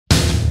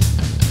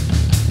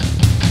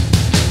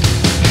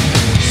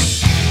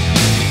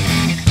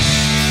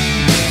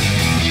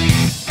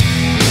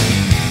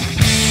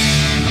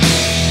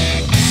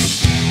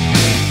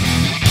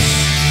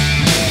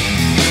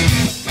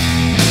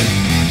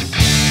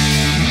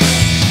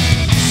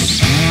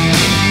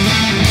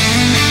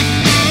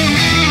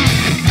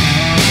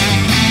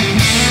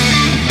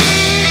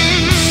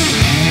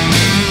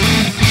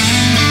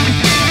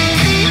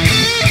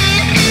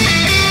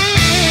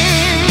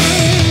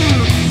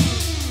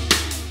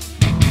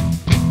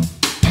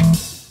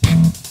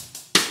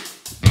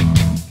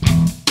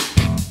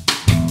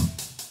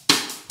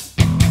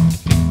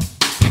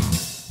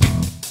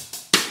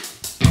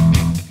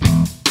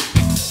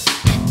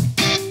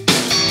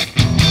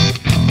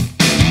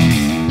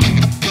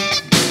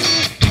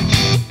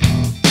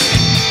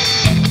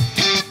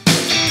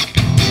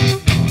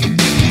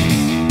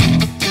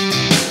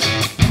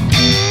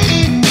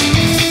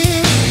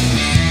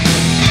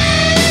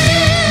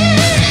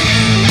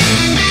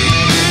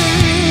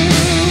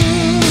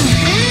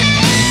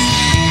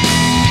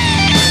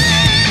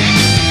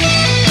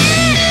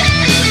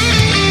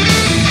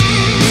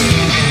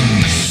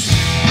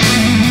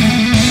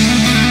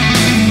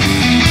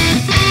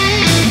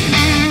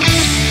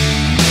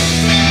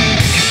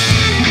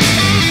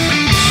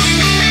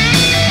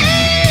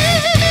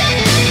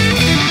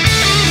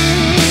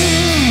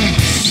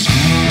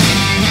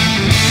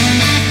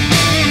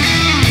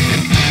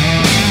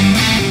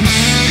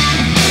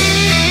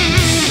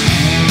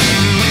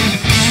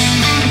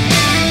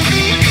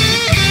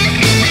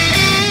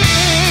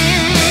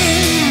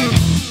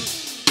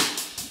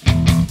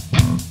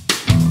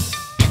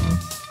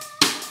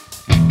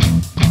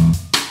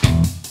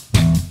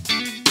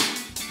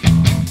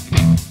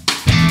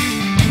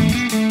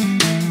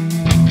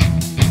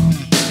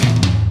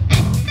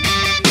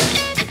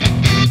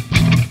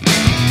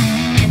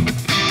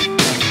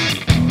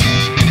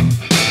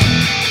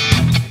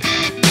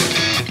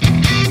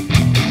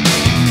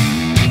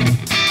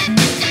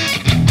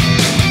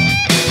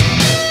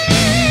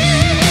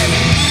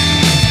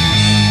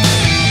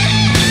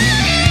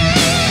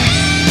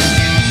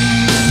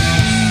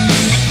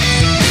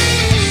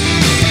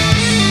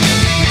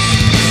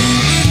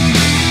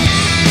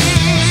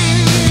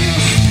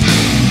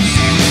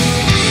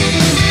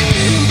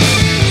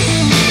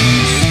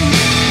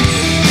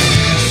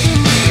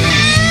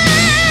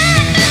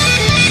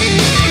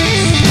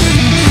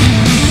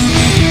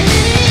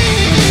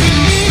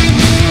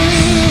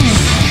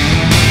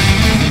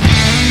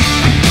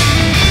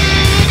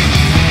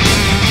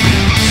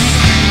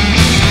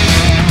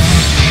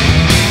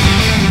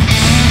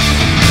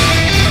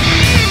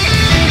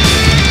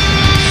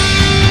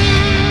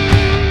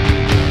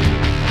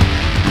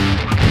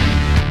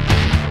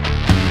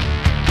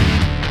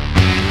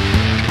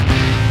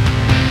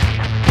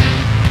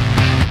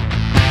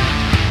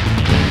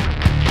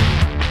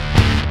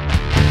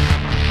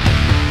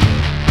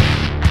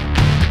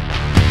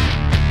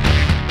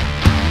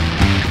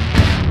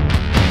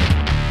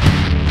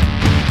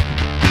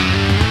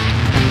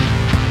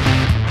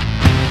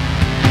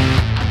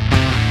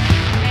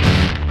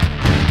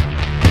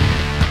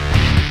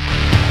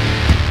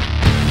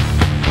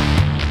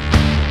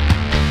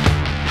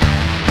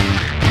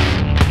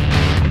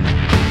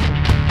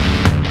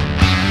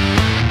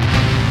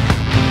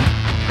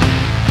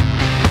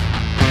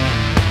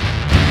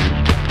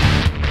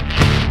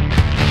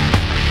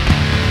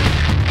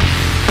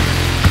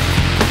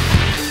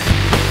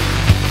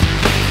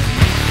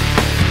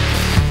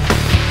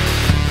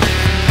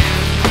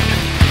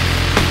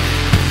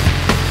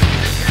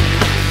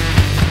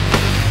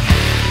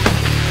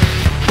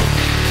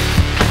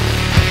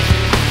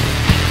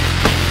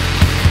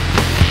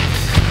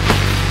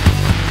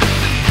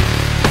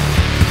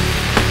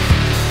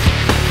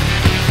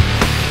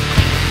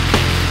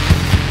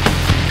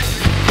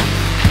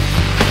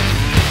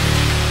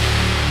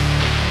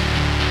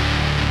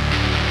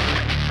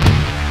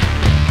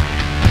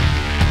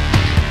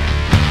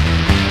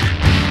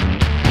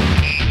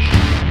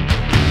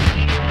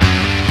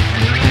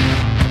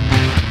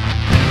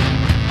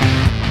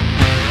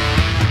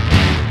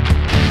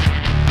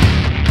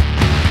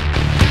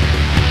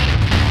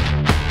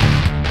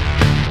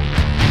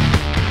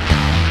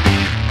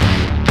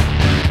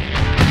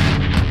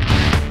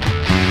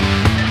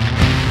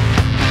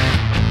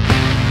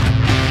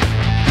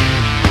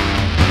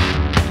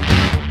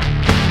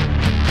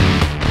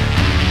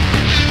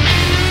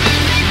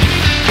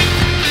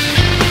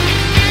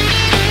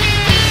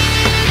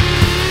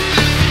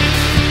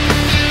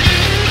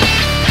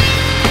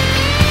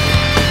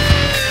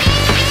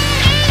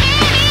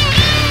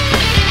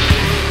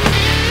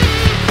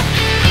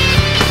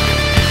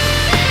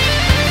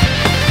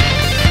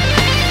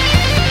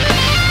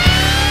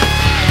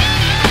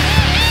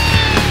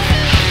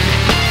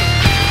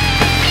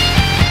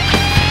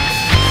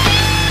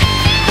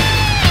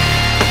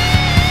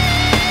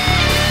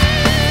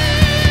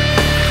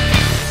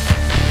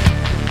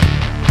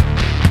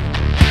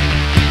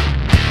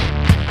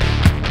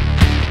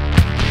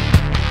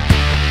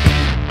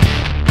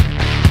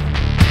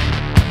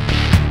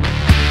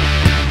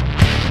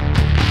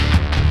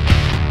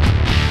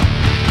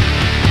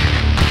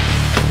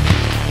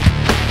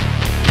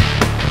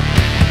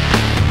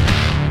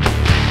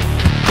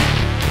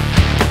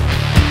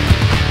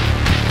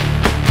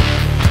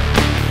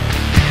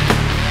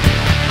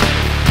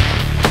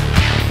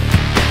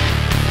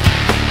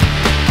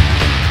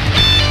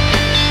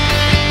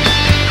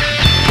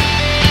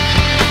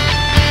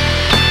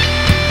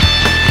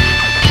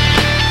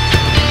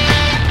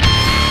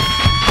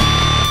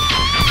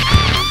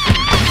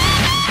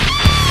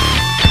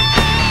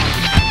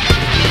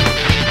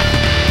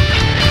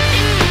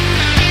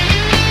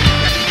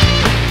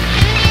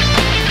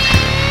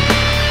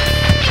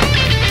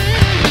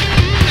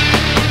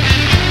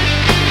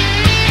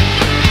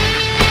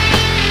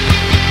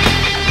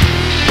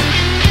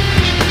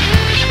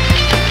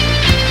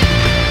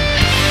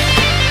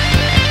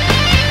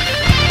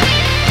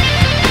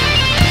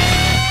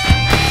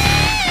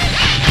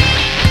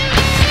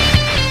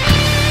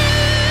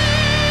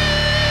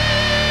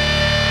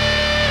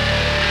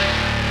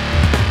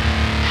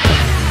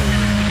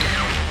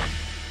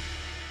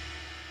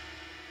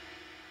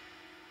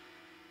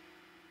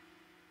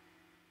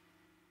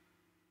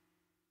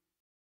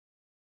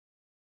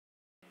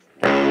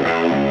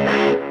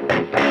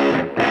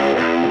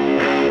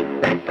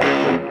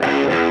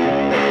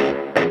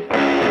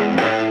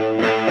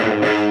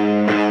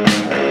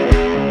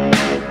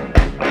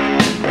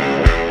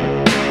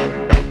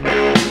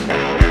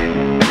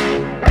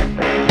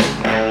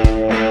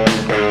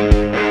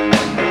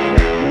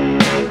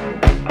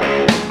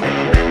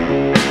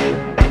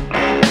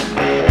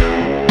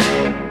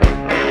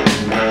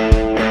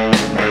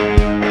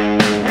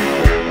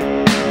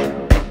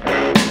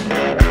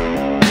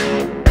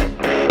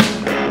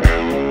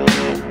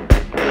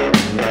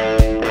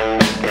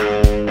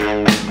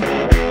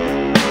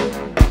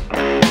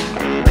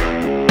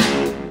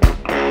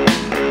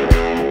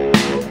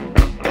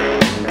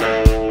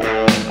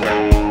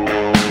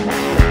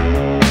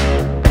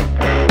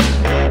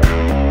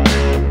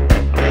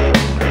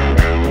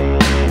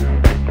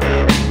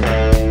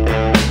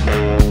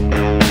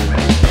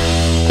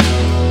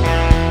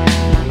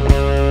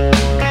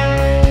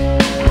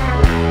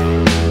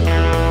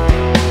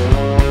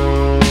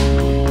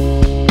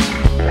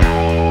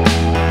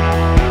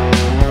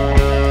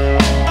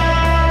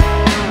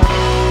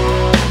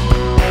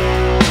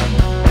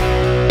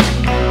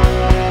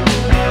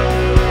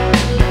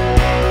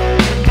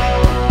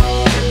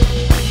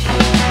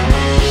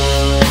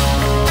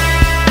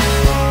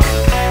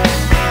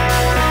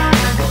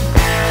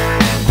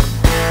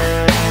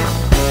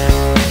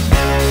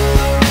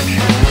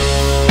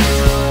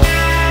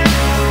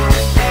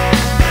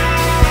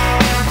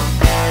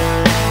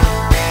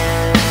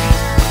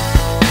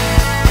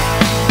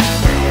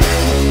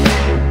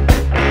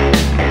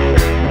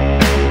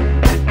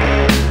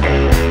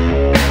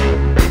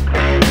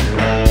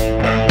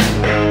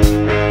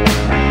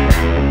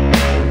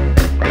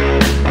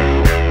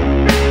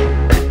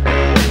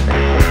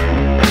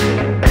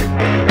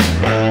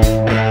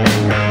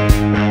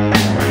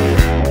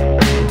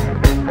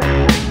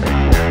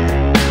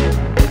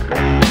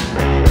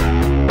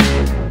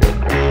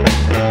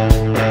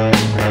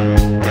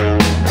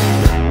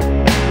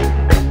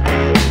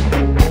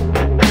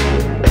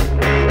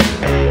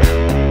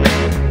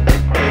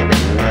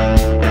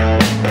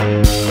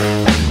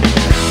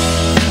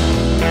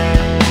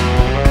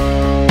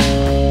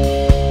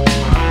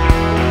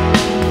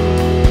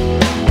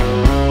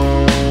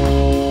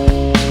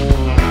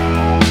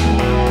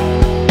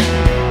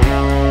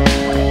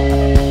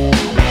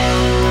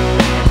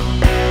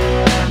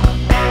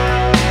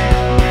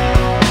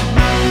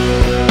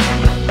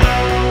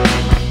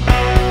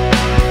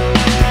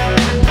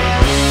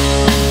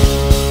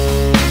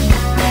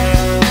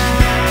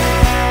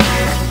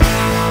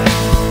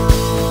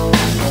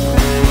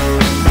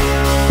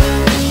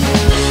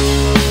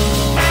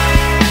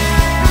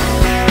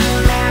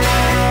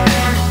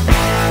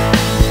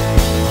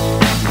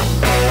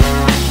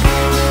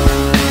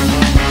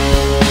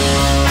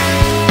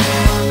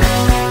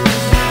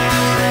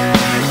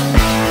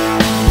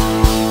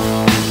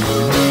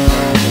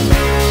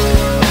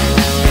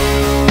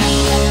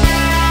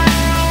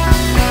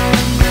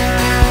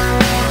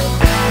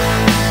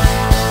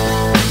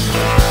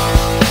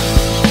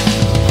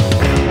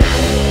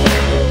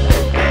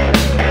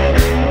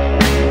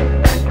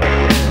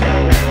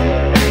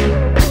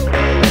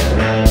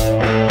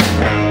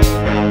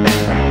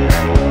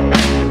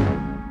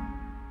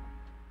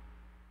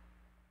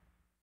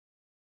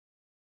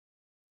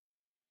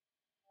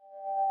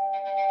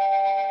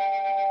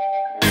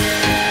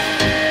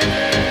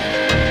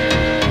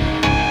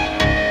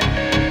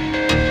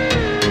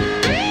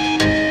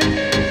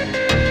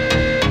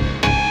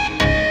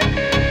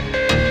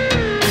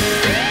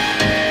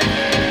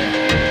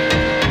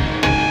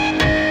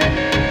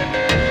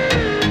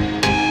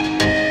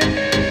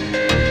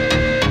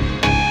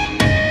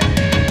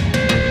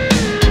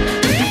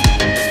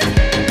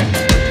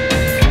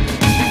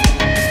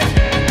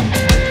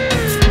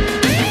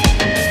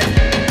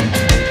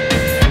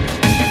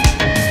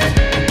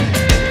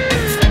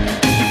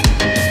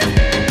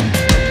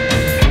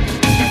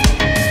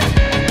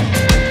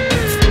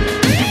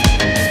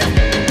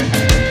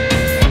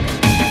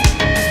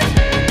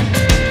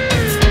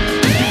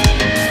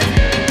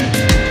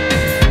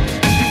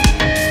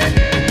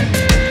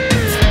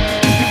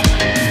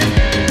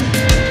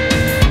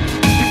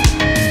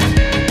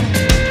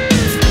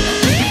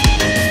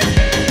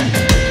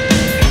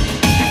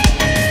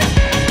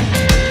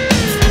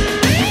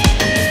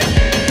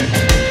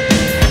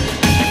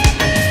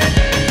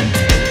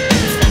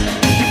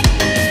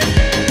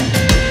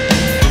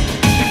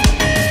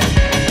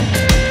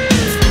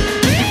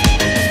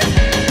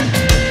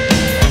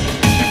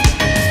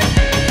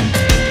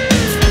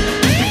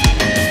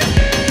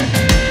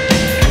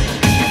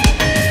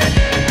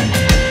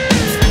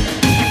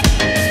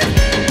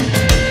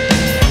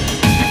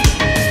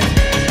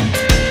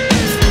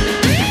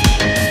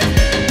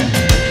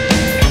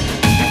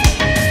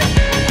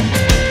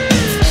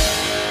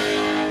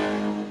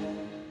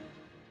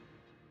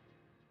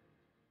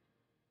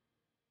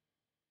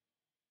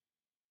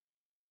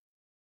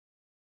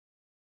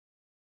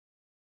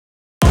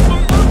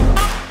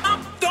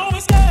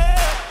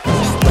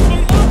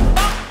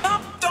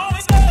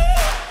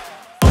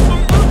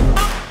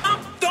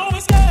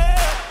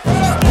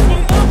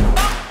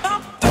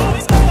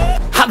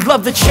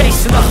love the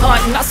chase and the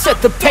hunt, and I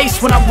set the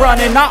pace when I'm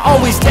running. I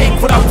always take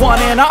what I want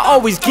and I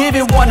always give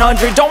it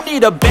 100. Don't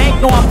need a bank,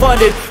 no I'm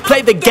funded.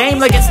 Play the game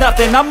like it's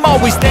nothing. I'm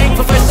always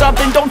thankful for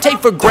something. Don't take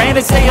for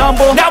granted, stay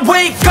humble. Now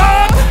wake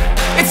up!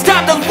 It's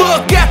time to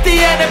look at the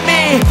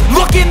enemy.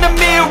 Look in the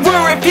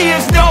mirror if he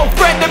is no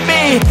friend to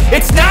me.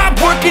 It's not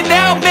working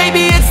out,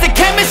 maybe it's the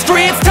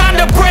chemistry. It's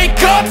time to break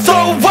up so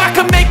I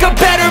can make a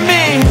better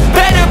me.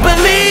 Better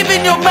believe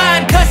in your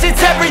mind, cause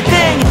it's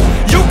everything.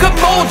 You can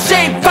mold,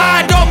 shape,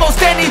 find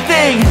almost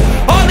anything.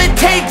 All it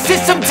takes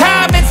is some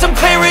time and some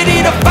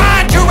clarity to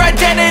find your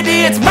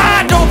identity. It's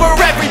mind over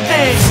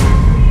everything.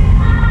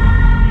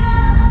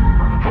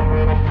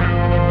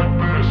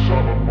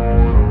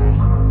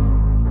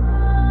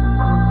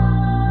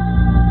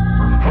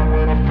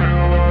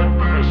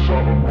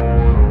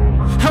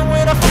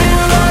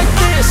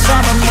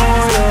 I'm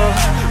immortal.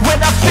 When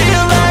I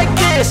feel like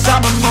this,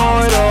 I'm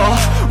immortal.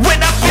 When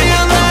I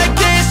feel like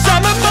this,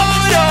 I'm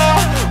immortal.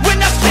 When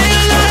I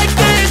feel like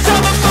this,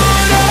 I'm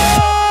immortal.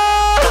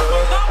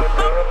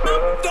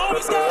 Don't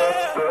be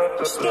scared.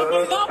 Just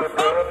looking up,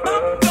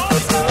 don't be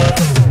scared.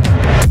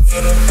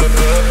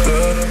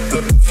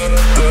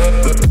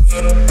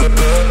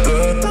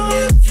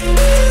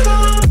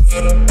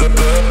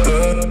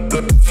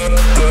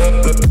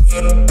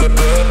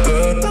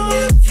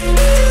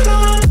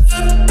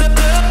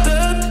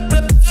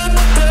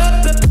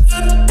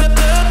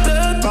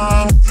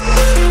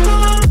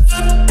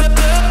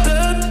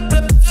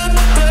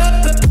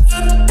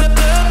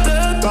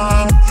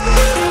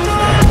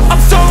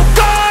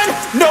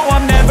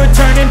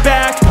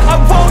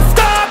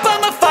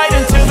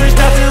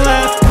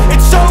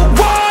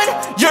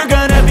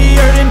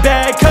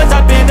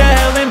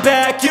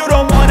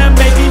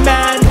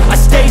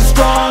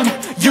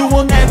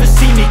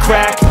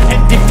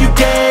 And if you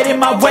get in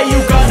my way, you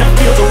gonna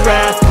feel the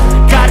wrath.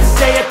 Gotta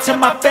say it to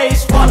my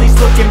face while he's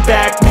looking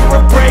back.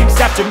 Mirror breaks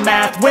after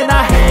math. When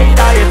I hate,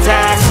 I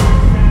attack.